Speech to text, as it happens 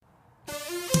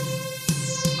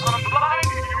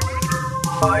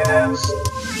Finance.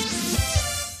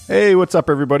 Hey, what's up,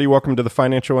 everybody? Welcome to the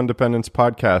Financial Independence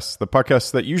Podcast, the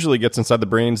podcast that usually gets inside the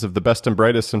brains of the best and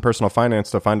brightest in personal finance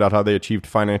to find out how they achieved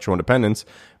financial independence.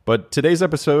 But today's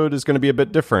episode is going to be a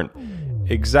bit different.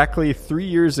 Exactly 3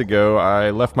 years ago,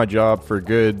 I left my job for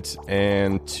good,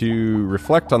 and to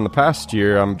reflect on the past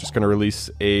year, I'm just going to release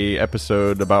an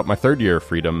episode about my third year of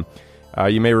freedom.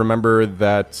 You may remember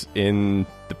that in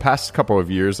the past couple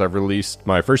of years, I've released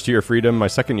my first year of freedom, my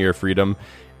second year of freedom,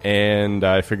 and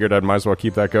I figured I might as well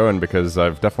keep that going because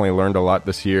I've definitely learned a lot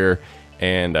this year,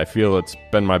 and I feel it's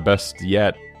been my best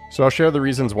yet. So I'll share the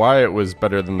reasons why it was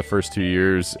better than the first 2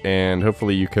 years, and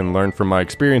hopefully you can learn from my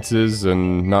experiences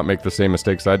and not make the same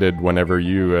mistakes I did whenever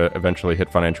you eventually hit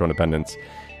financial independence.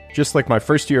 Just like my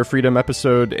first year of freedom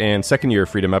episode and second year of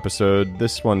freedom episode,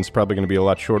 this one's probably going to be a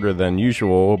lot shorter than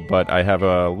usual, but I have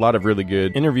a lot of really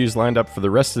good interviews lined up for the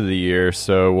rest of the year,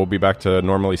 so we'll be back to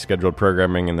normally scheduled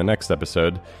programming in the next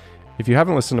episode. If you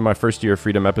haven't listened to my first year of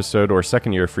freedom episode or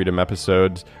second year of freedom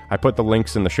episode, I put the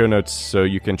links in the show notes so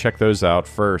you can check those out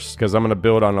first, because I'm going to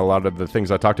build on a lot of the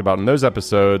things I talked about in those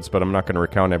episodes, but I'm not going to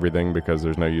recount everything because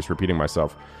there's no use repeating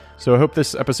myself. So I hope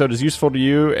this episode is useful to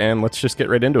you, and let's just get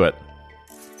right into it.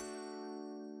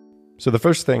 So the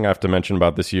first thing I have to mention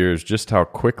about this year is just how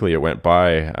quickly it went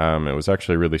by. It was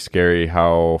actually really scary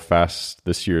how fast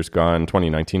this year's gone,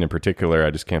 2019 in particular.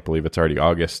 I just can't believe it's already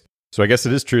August. So I guess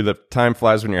it is true that time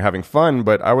flies when you're having fun,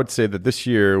 but I would say that this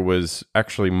year was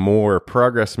actually more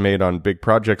progress made on big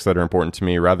projects that are important to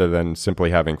me rather than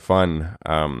simply having fun.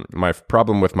 My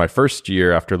problem with my first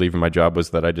year after leaving my job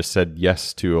was that I just said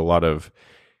yes to a lot of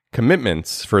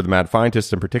commitments for the Mad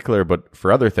Fientist in particular, but for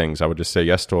other things, I would just say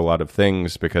yes to a lot of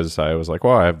things because I was like,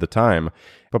 well, I have the time.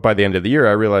 But by the end of the year,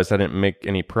 I realized I didn't make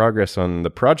any progress on the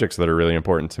projects that are really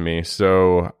important to me.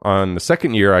 So on the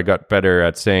second year, I got better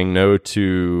at saying no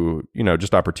to,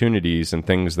 just opportunities and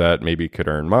things that maybe could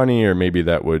earn money or maybe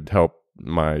that would help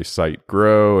my site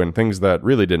grow and things that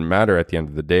really didn't matter at the end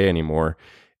of the day anymore.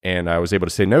 And I was able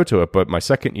to say no to it. But my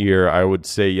second year, I would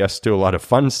say yes to a lot of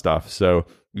fun stuff. So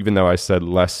even though I said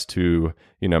less to,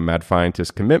 Mad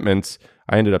Fientist commitments,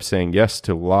 I ended up saying yes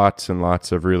to lots and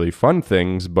lots of really fun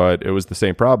things, but it was the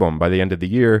same problem. By the end of the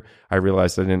year, I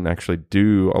realized I didn't actually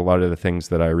do a lot of the things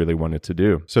that I really wanted to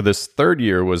do. So this third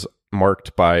year was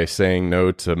marked by saying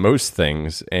no to most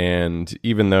things. And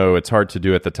even though it's hard to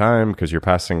do at the time because you're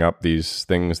passing up these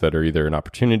things that are either an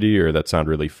opportunity or that sound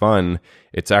really fun,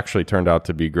 it's actually turned out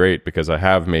to be great because I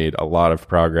have made a lot of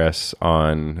progress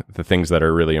on the things that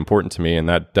are really important to me. And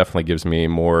that definitely gives me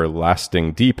more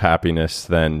lasting, deep happiness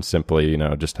than simply,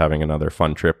 just having another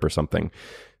fun trip or something.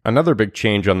 Another big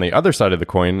change on the other side of the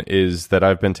coin is that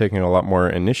I've been taking a lot more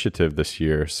initiative this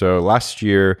year. So last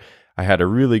year, I had a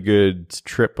really good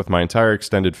trip with my entire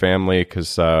extended family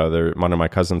because one of my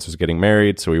cousins was getting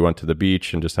married. So we went to the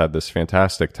beach and just had this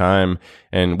fantastic time.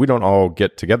 And we don't all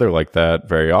get together like that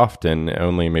very often,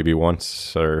 only maybe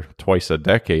once or twice a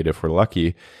decade if we're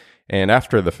lucky. And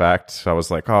after the fact, I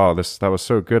was like, oh, that was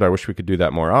so good. I wish we could do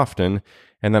that more often.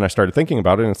 And then I started thinking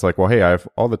about it, and it's like, well, hey, I have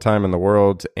all the time in the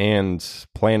world, and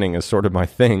planning is sort of my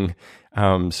thing.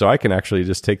 So I can actually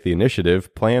just take the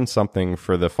initiative, plan something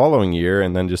for the following year,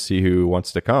 and then just see who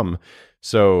wants to come.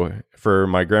 So for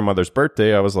my grandmother's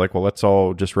birthday, I was like, well, let's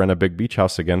all just rent a big beach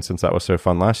house again since that was so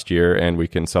fun last year, and we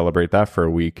can celebrate that for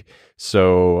a week.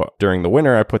 So during the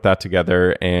winter, I put that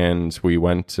together, and we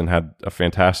went and had a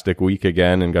fantastic week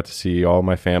again and got to see all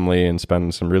my family and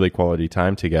spend some really quality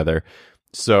time together.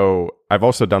 So I've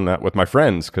also done that with my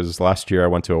friends because last year I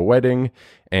went to a wedding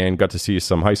and got to see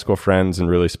some high school friends and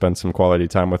really spend some quality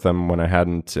time with them when I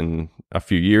hadn't in a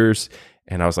few years.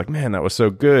 And I was like, man, that was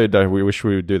so good. We wish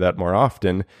we would do that more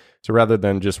often. So rather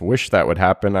than just wish that would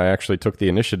happen, I actually took the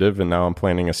initiative, and now I'm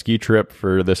planning a ski trip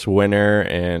for this winter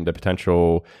and a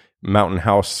potential mountain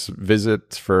house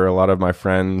visit for a lot of my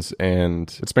friends.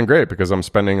 And it's been great because I'm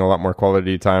spending a lot more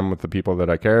quality time with the people that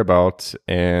I care about,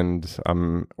 and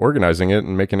I'm organizing it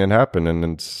and making it happen. And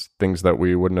it's things that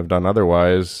we wouldn't have done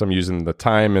otherwise. I'm using the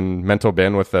time and mental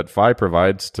bandwidth that FI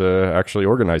provides to actually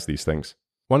organize these things.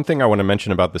 One thing I want to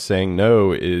mention about the saying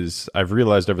no is I've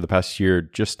realized over the past year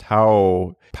just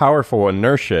how powerful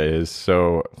inertia is.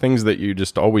 So things that you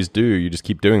just always do, you just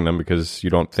keep doing them because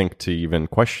you don't think to even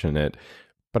question it.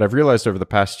 But I've realized over the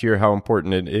past year how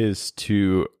important it is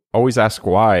to always ask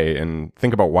why and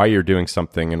think about why you're doing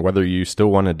something and whether you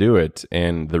still want to do it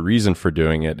and the reason for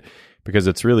doing it. Because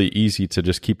it's really easy to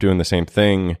just keep doing the same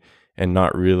thing and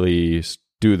not really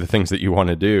do the things that you want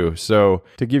to do. So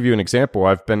to give you an example,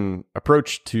 I've been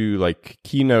approached to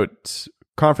keynote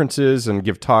conferences and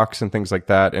give talks and things like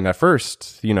that. And at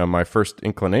first, my first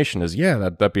inclination is, yeah,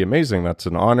 that'd be amazing. That's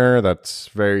an honor. That's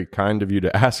very kind of you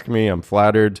to ask me. I'm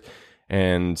flattered.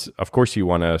 And of course you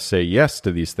want to say yes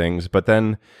to these things. But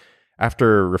then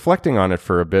after reflecting on it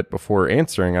for a bit before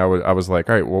answering, I was like,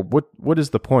 all right, well, what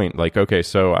is the point? Like, okay,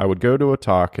 so I would go to a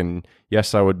talk and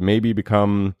yes, I would maybe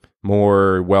become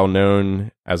more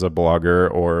well-known as a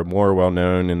blogger or more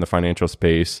well-known in the financial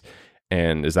space.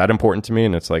 And is that important to me?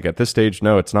 And it's like, at this stage,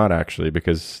 no, it's not actually,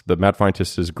 because the Mad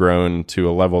Fientist has grown to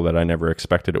a level that I never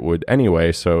expected it would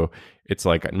anyway. So it's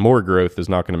like more growth is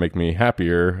not going to make me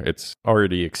happier. It's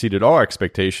already exceeded all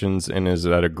expectations and is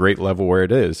at a great level where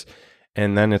it is.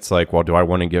 And then it's like, well, do I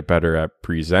want to get better at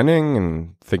presenting?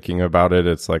 And thinking about it,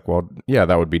 it's like, well, yeah,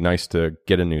 that would be nice to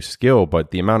get a new skill.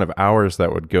 But the amount of hours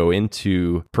that would go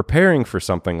into preparing for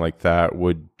something like that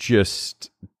would just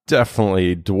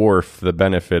definitely dwarf the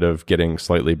benefit of getting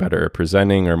slightly better at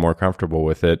presenting or more comfortable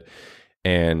with it.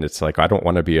 And it's like, I don't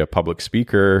want to be a public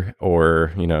speaker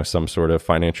or, some sort of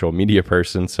financial media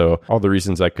person. So all the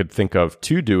reasons I could think of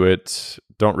to do it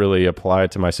don't really apply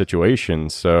to my situation.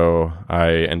 So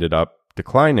I ended up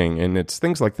declining. And it's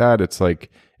things like that. It's like,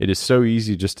 it is so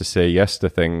easy just to say yes to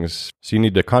things. So you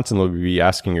need to constantly be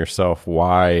asking yourself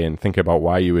why and think about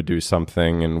why you would do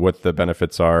something and what the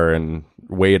benefits are and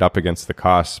weigh it up against the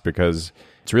costs, because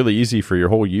it's really easy for your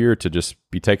whole year to just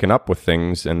be taken up with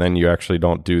things and then you actually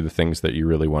don't do the things that you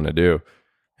really want to do.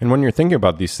 And when you're thinking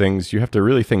about these things, you have to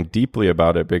really think deeply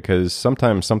about it, because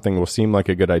sometimes something will seem like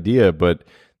a good idea, but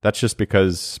that's just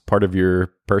because part of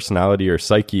your personality or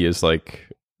psyche is like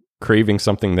craving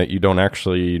something that you don't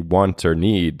actually want or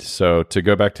need. So to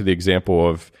go back to the example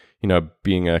of,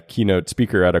 being a keynote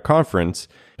speaker at a conference,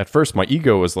 at first my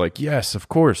ego was like, yes, of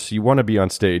course, you want to be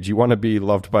on stage. You want to be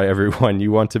loved by everyone.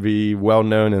 You want to be well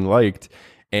known and liked.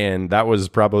 And that was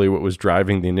probably what was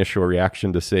driving the initial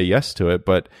reaction to say yes to it.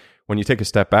 But when you take a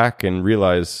step back and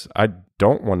realize, I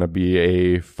don't want to be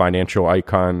a financial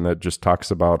icon that just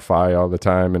talks about FI all the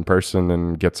time in person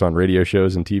and gets on radio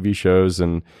shows and TV shows,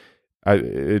 and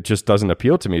it just doesn't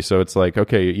appeal to me. So it's like,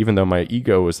 okay, even though my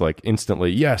ego was like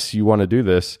instantly, yes, you want to do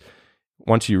this,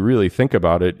 once you really think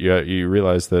about it, you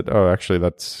realize that, oh, actually,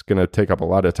 that's going to take up a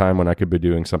lot of time when I could be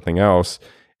doing something else.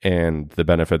 And the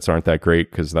benefits aren't that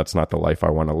great because that's not the life I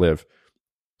want to live.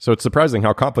 So it's surprising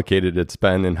how complicated it's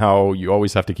been and how you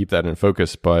always have to keep that in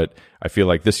focus. But I feel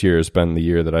like this year has been the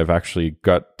year that I've actually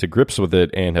got to grips with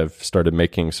it and have started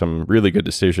making some really good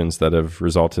decisions that have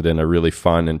resulted in a really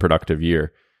fun and productive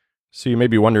year. So you may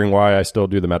be wondering why I still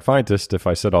do the Mad Fientist if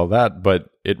I said all that, but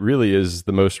it really is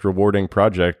the most rewarding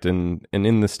project, and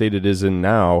in the state it is in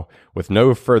now, with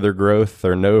no further growth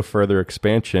or no further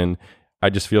expansion, I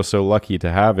just feel so lucky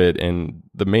to have it. And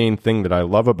the main thing that I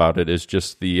love about it is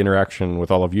just the interaction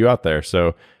with all of you out there.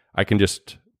 So I can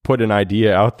just put an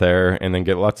idea out there and then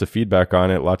get lots of feedback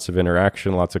on it, lots of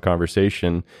interaction, lots of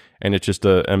conversation. And it's just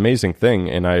an amazing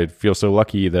thing. And I feel so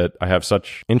lucky that I have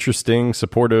such interesting,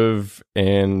 supportive,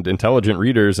 and intelligent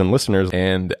readers and listeners.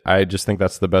 And I just think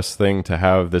that's the best thing, to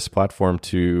have this platform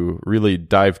to really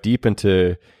dive deep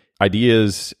into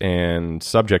ideas and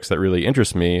subjects that really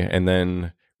interest me, and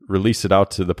then release it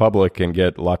out to the public and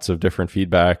get lots of different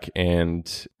feedback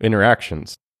and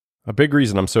interactions. A big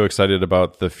reason I'm so excited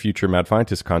about the future Mad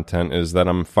Fientist content is that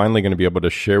I'm finally going to be able to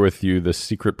share with you the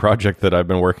secret project that I've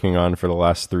been working on for the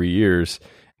last 3 years,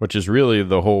 which is really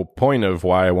the whole point of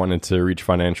why I wanted to reach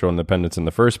financial independence in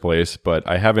the first place. But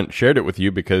I haven't shared it with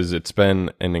you because it's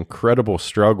been an incredible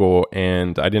struggle,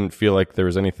 and I didn't feel like there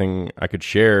was anything I could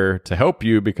share to help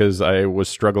you because I was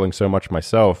struggling so much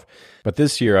myself. But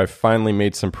this year I've finally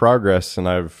made some progress, and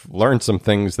I've learned some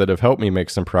things that have helped me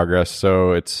make some progress.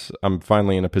 So I'm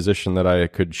finally in a position that I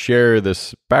could share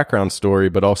this background story,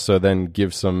 but also then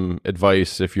give some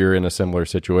advice if you're in a similar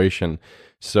situation.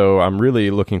 So I'm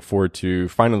really looking forward to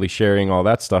finally sharing all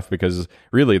that stuff, because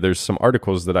really there's some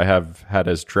articles that I have had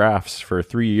as drafts for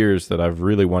 3 years that I've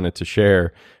really wanted to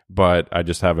share, but I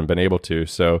just haven't been able to.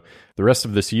 So the rest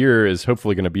of this year is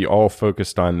hopefully going to be all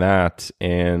focused on that.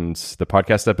 And the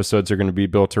podcast episodes are going to be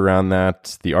built around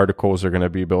that. The articles are going to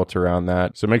be built around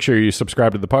that. So make sure you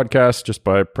subscribe to the podcast just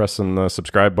by pressing the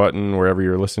subscribe button wherever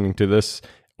you're listening to this,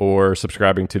 or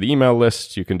subscribing to the email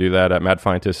list. You can do that at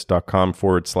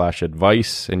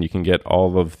madfientist.com/advice, and you can get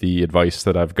all of the advice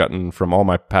that I've gotten from all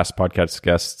my past podcast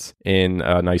guests in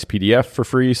a nice PDF for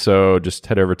free. So just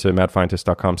head over to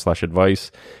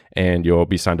madfientist.com/advice, and you'll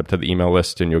be signed up to the email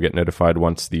list, and you'll get notified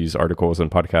once these articles and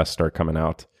podcasts start coming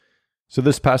out. So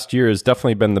this past year has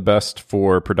definitely been the best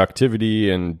for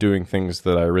productivity and doing things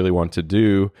that I really want to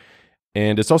do.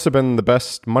 And it's also been the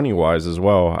best money-wise as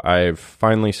well. I've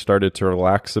finally started to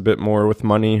relax a bit more with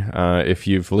money. If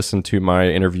you've listened to my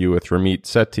interview with Ramit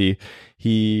Sethi,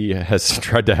 he has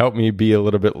tried to help me be a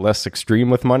little bit less extreme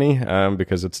with money,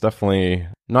 because it's definitely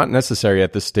not necessary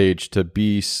at this stage to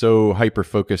be so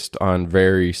hyper-focused on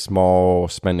very small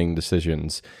spending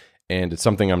decisions. And it's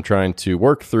something I'm trying to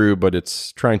work through, but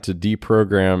it's trying to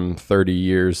deprogram 30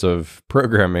 years of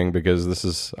programming,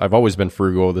 because I've always been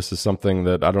frugal. This is something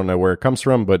that I don't know where it comes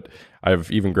from, but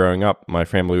even growing up, my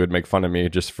family would make fun of me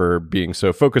just for being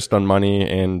so focused on money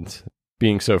and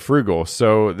being so frugal.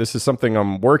 So this is something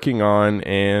I'm working on,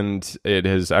 and it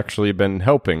has actually been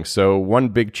helping. So one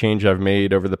big change I've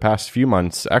made over the past few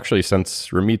months, actually since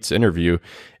Ramit's interview,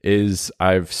 is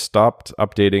I've stopped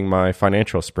updating my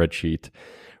financial spreadsheet,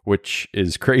 which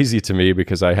is crazy to me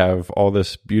because I have all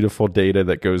this beautiful data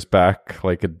that goes back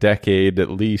like a decade at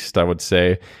least, I would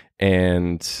say,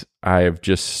 and I've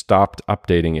just stopped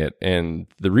updating it. And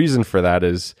the reason for that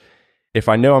is, if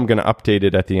I know I'm going to update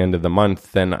it at the end of the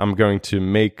month, then I'm going to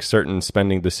make certain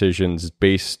spending decisions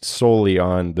based solely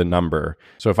on the number.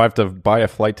 So if I have to buy a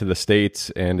flight to the States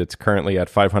and it's currently at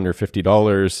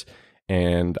 $550,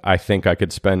 and I think I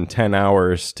could spend 10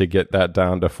 hours to get that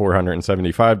down to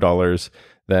 $475,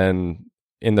 then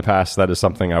in the past, that is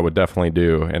something I would definitely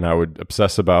do, and I would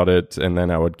obsess about it, and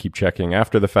then I would keep checking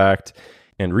after the fact.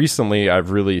 And recently,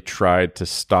 I've really tried to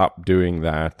stop doing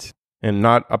that. And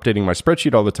not updating my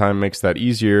spreadsheet all the time makes that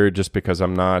easier, just because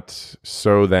I'm not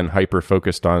so then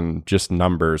hyper-focused on just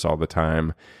numbers all the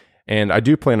time. And I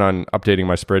do plan on updating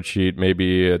my spreadsheet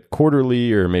maybe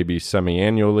quarterly or maybe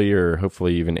semi-annually or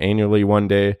hopefully even annually one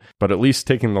day. But at least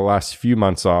taking the last few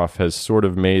months off has sort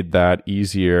of made that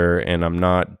easier, and I'm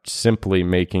not simply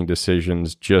making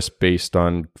decisions just based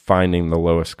on finding the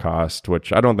lowest cost,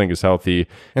 which I don't think is healthy.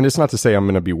 And it's not to say I'm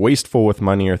going to be wasteful with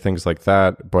money or things like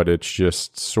that, but it's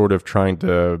just sort of trying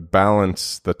to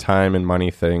balance the time and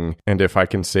money thing. And if I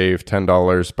can save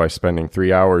 $10 by spending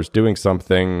 3 hours doing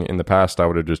something, in the past I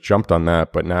would have just jumped on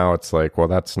that, but now it's like, well,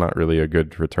 that's not really a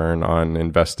good return on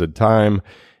invested time,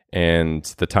 and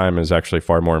the time is actually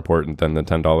far more important than the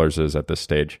 $10 is at this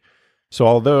stage. So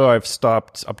although I've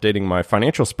stopped updating my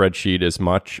financial spreadsheet as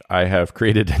much, I have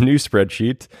created a new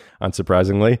spreadsheet,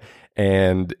 unsurprisingly,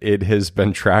 and it has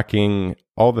been tracking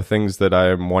all the things that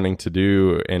I'm wanting to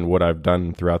do and what I've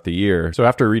done throughout the year. So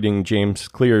after reading James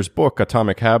Clear's book,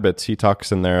 Atomic Habits, he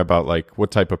talks in there about like what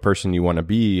type of person you want to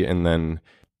be, and then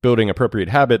building appropriate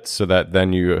habits so that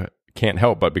then you can't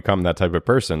help but become that type of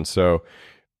person. So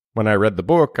when I read the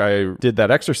book, I did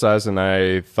that exercise and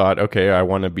I thought, okay, I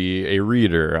want to be a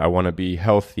reader. I want to be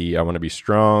healthy. I want to be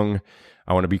strong.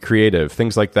 I want to be creative,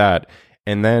 things like that.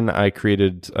 And then I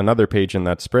created another page in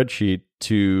that spreadsheet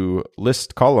to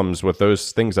list columns with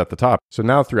those things at the top. So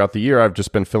now throughout the year, I've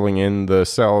just been filling in the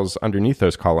cells underneath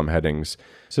those column headings.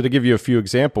 So to give you a few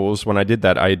examples, when I did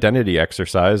that identity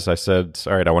exercise, I said,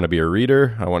 all right, I want to be a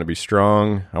reader. I want to be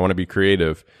strong. I want to be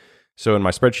creative. So in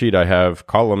my spreadsheet, I have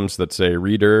columns that say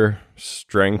reader,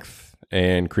 strength,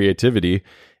 and creativity.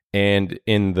 And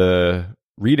in the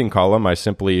reading column, I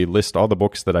simply list all the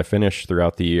books that I finished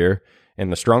throughout the year. In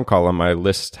the strong column, I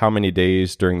list how many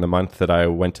days during the month that I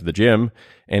went to the gym.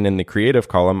 And in the creative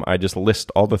column, I just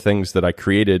list all the things that I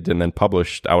created and then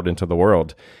published out into the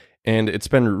world. And it's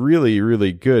been really,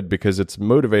 really good because it's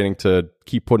motivating to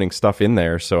keep putting stuff in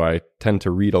there. So I tend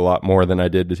to read a lot more than I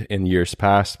did in years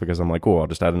past because I'm like, oh, I'll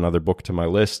just add another book to my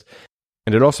list.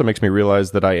 And it also makes me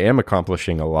realize that I am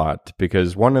accomplishing a lot,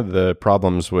 because one of the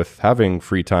problems with having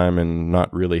free time and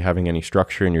not really having any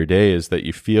structure in your day is that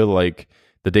you feel like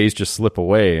the days just slip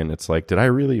away, and it's like, did I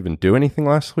really even do anything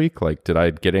last week? Like, did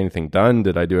I get anything done?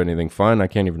 Did I do anything fun? I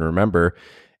can't even remember.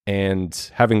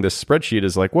 And having this spreadsheet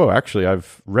is like, whoa, actually,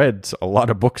 I've read a lot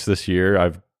of books this year.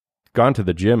 I've gone to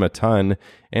the gym a ton,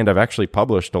 and I've actually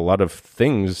published a lot of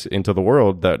things into the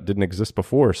world that didn't exist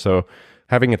before. So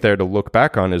having it there to look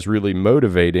back on is really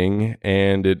motivating,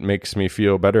 and it makes me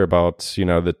feel better about,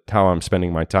 how I'm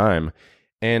spending my time.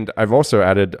 And I've also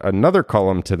added another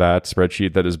column to that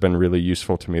spreadsheet that has been really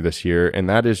useful to me this year, and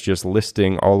that is just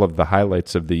listing all of the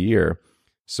highlights of the year.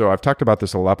 So I've talked about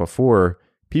this a lot before.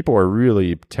 People are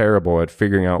really terrible at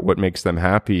figuring out what makes them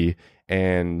happy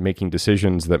and making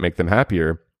decisions that make them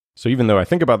happier. So even though I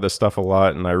think about this stuff a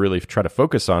lot and I really try to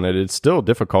focus on it, it's still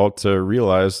difficult to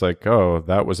realize like, oh,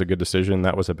 that was a good decision,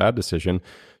 that was a bad decision.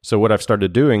 So what I've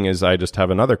started doing is I just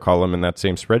have another column in that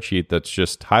same spreadsheet that's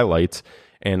just highlights.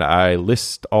 And I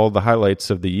list all the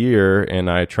highlights of the year, and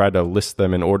I try to list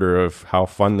them in order of how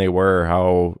fun they were,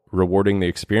 how rewarding the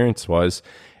experience was.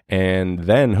 And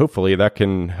then hopefully that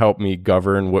can help me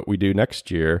govern what we do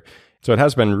next year. So it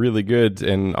has been really good.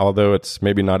 And although it's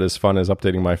maybe not as fun as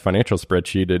updating my financial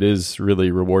spreadsheet, it is really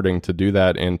rewarding to do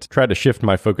that and to try to shift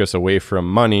my focus away from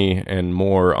money and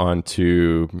more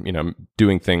onto,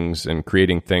 doing things and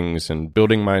creating things and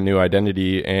building my new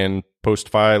identity and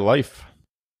post-fi life.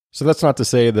 So that's not to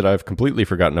say that I've completely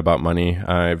forgotten about money.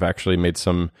 I've actually made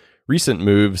some recent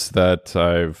moves that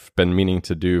I've been meaning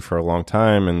to do for a long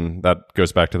time. And that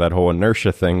goes back to that whole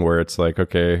inertia thing where it's like,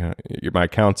 okay, my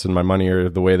accounts and my money are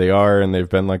the way they are. And they've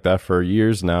been like that for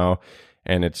years now.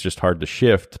 And it's just hard to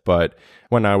shift. But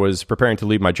when I was preparing to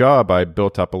leave my job, I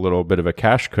built up a little bit of a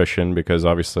cash cushion because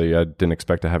obviously I didn't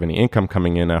expect to have any income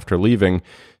coming in after leaving.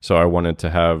 So I wanted to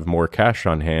have more cash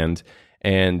on hand.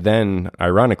 And then,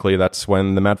 ironically, that's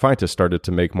when the Mad Fientist started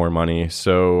to make more money.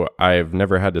 So I've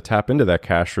never had to tap into that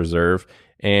cash reserve,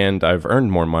 and I've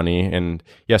earned more money. And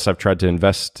yes, I've tried to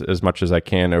invest as much as I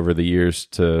can over the years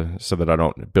so that I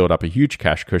don't build up a huge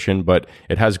cash cushion, but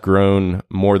it has grown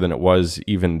more than it was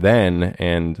even then.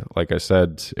 And like I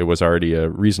said, it was already a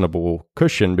reasonable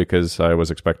cushion because I was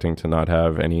expecting to not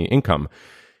have any income.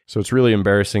 So it's really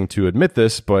embarrassing to admit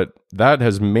this, but that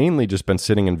has mainly just been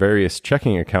sitting in various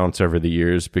checking accounts over the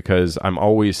years because I'm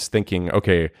always thinking,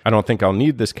 okay, I don't think I'll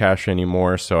need this cash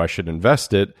anymore, so I should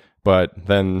invest it. But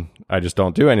then I just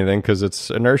don't do anything because it's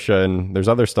inertia and there's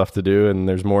other stuff to do and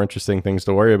there's more interesting things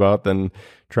to worry about than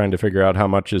trying to figure out how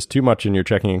much is too much in your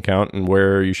checking account and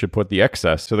where you should put the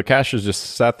excess. So the cash has just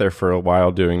sat there for a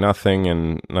while doing nothing,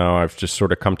 and now I've just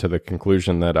sort of come to the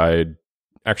conclusion that I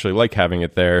actually like having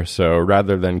it there. So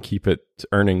rather than keep it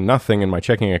earning nothing in my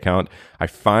checking account, I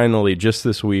finally just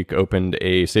this week opened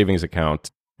a savings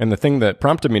account. And the thing that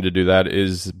prompted me to do that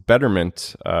is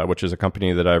Betterment, which is a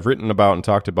company that I've written about and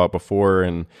talked about before.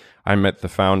 And I met the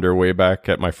founder way back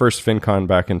at my first FinCon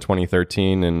back in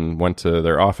 2013 and went to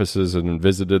their offices and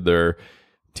visited their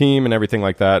team and everything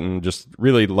like that, and just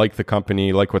really like the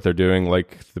company, like what they're doing,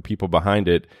 like the people behind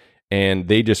it. And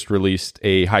they just released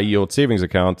a high yield savings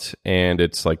account, and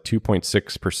it's like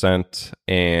 2.6%,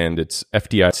 and it's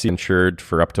FDIC insured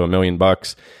for up to $1 million.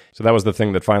 So that was the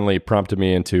thing that finally prompted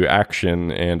me into action,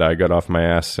 and I got off my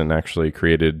ass and actually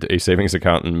created a savings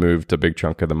account and moved a big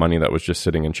chunk of the money that was just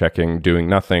sitting and checking, doing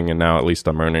nothing. And now at least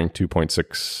I'm earning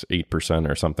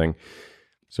 2.68% or something.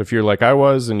 So if you're like I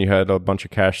was and you had a bunch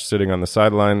of cash sitting on the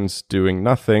sidelines doing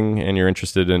nothing and you're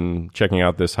interested in checking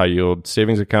out this high yield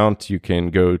savings account, you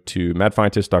can go to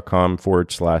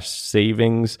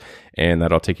madfientist.com/savings, and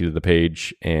that'll take you to the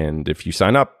page. And if you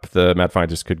sign up, the Mad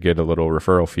Fientist could get a little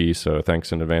referral fee. So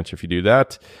thanks in advance if you do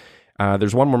that.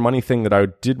 There's one more money thing that I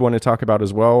did want to talk about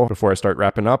as well before I start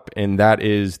wrapping up, and that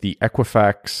is the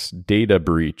Equifax data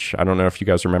breach. I don't know if you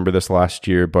guys remember this last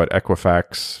year, but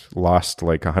Equifax lost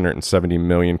like 170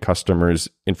 million customers'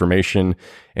 information,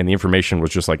 and the information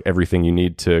was just like everything you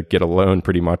need to get a loan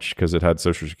pretty much because it had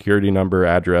social security number,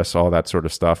 address, all that sort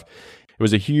of stuff. It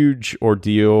was a huge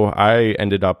ordeal. I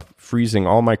ended up freezing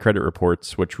all my credit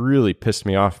reports, which really pissed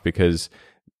me off because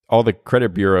all the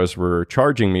credit bureaus were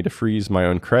charging me to freeze my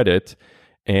own credit.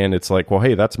 And it's like, well,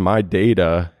 hey, that's my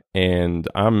data and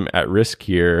I'm at risk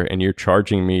here. And you're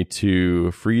charging me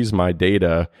to freeze my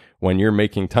data when you're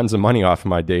making tons of money off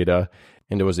my data.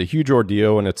 And it was a huge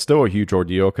ordeal, and it's still a huge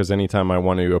ordeal because anytime I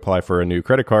want to apply for a new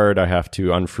credit card, I have to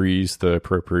unfreeze the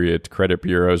appropriate credit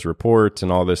bureau's report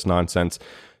and all this nonsense.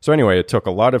 So anyway, it took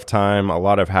a lot of time, a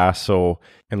lot of hassle,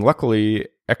 and luckily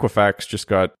Equifax just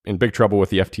got in big trouble with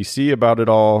the FTC about it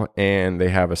all, and they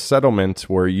have a settlement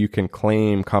where you can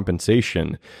claim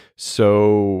compensation.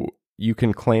 So you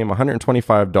can claim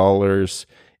 $125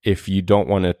 if you don't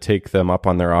want to take them up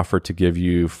on their offer to give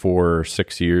you 4 or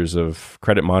 6 years of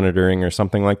credit monitoring or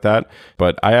something like that.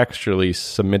 But I actually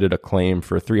submitted a claim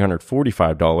for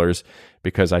 $345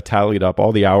 because I tallied up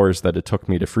all the hours that it took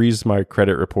me to freeze my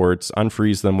credit reports,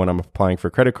 unfreeze them when I'm applying for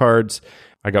credit cards.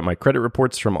 I got my credit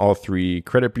reports from all 3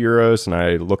 credit bureaus, and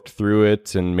I looked through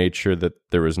it and made sure that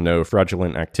there was no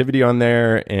fraudulent activity on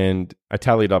there. And I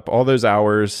tallied up all those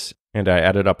hours, and I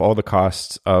added up all the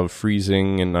costs of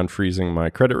freezing and unfreezing my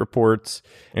credit reports,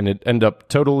 and it ended up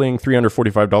totaling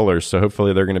 $345. So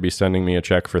hopefully they're going to be sending me a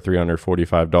check for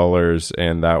 $345,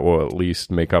 and that will at least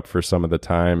make up for some of the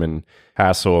time and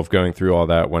hassle of going through all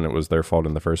that when it was their fault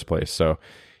in the first place. So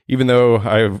even though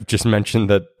I've just mentioned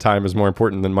that time is more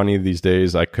important than money these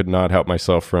days, I could not help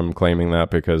myself from claiming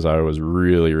that because I was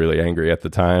really, really angry at the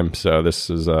time. So this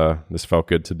felt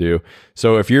good to do.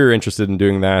 So if you're interested in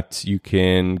doing that, you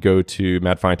can go to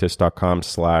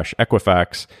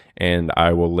madscientist.com/Equifax, and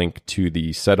I will link to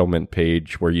the settlement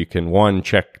page where you can, one,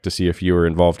 check to see if you were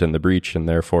involved in the breach and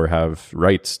therefore have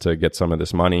rights to get some of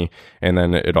this money. And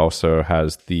then it also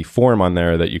has the form on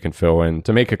there that you can fill in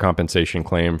to make a compensation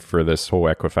claim for this whole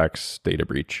Equifax data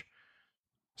breach.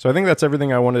 So I think that's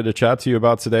everything I wanted to chat to you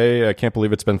about today. I can't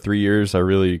believe it's been 3 years. I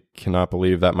really cannot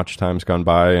believe that much time's gone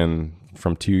by, and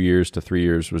from 2 years to 3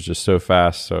 years was just so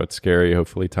fast. So it's scary.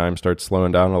 Hopefully time starts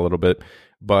slowing down a little bit.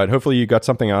 But hopefully you got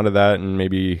something out of that and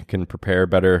maybe can prepare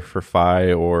better for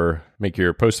FI or make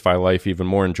your post-FI life even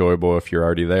more enjoyable if you're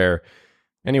already there.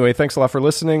 Anyway, thanks a lot for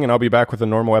listening, and I'll be back with a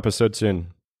normal episode soon.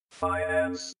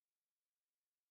 Finance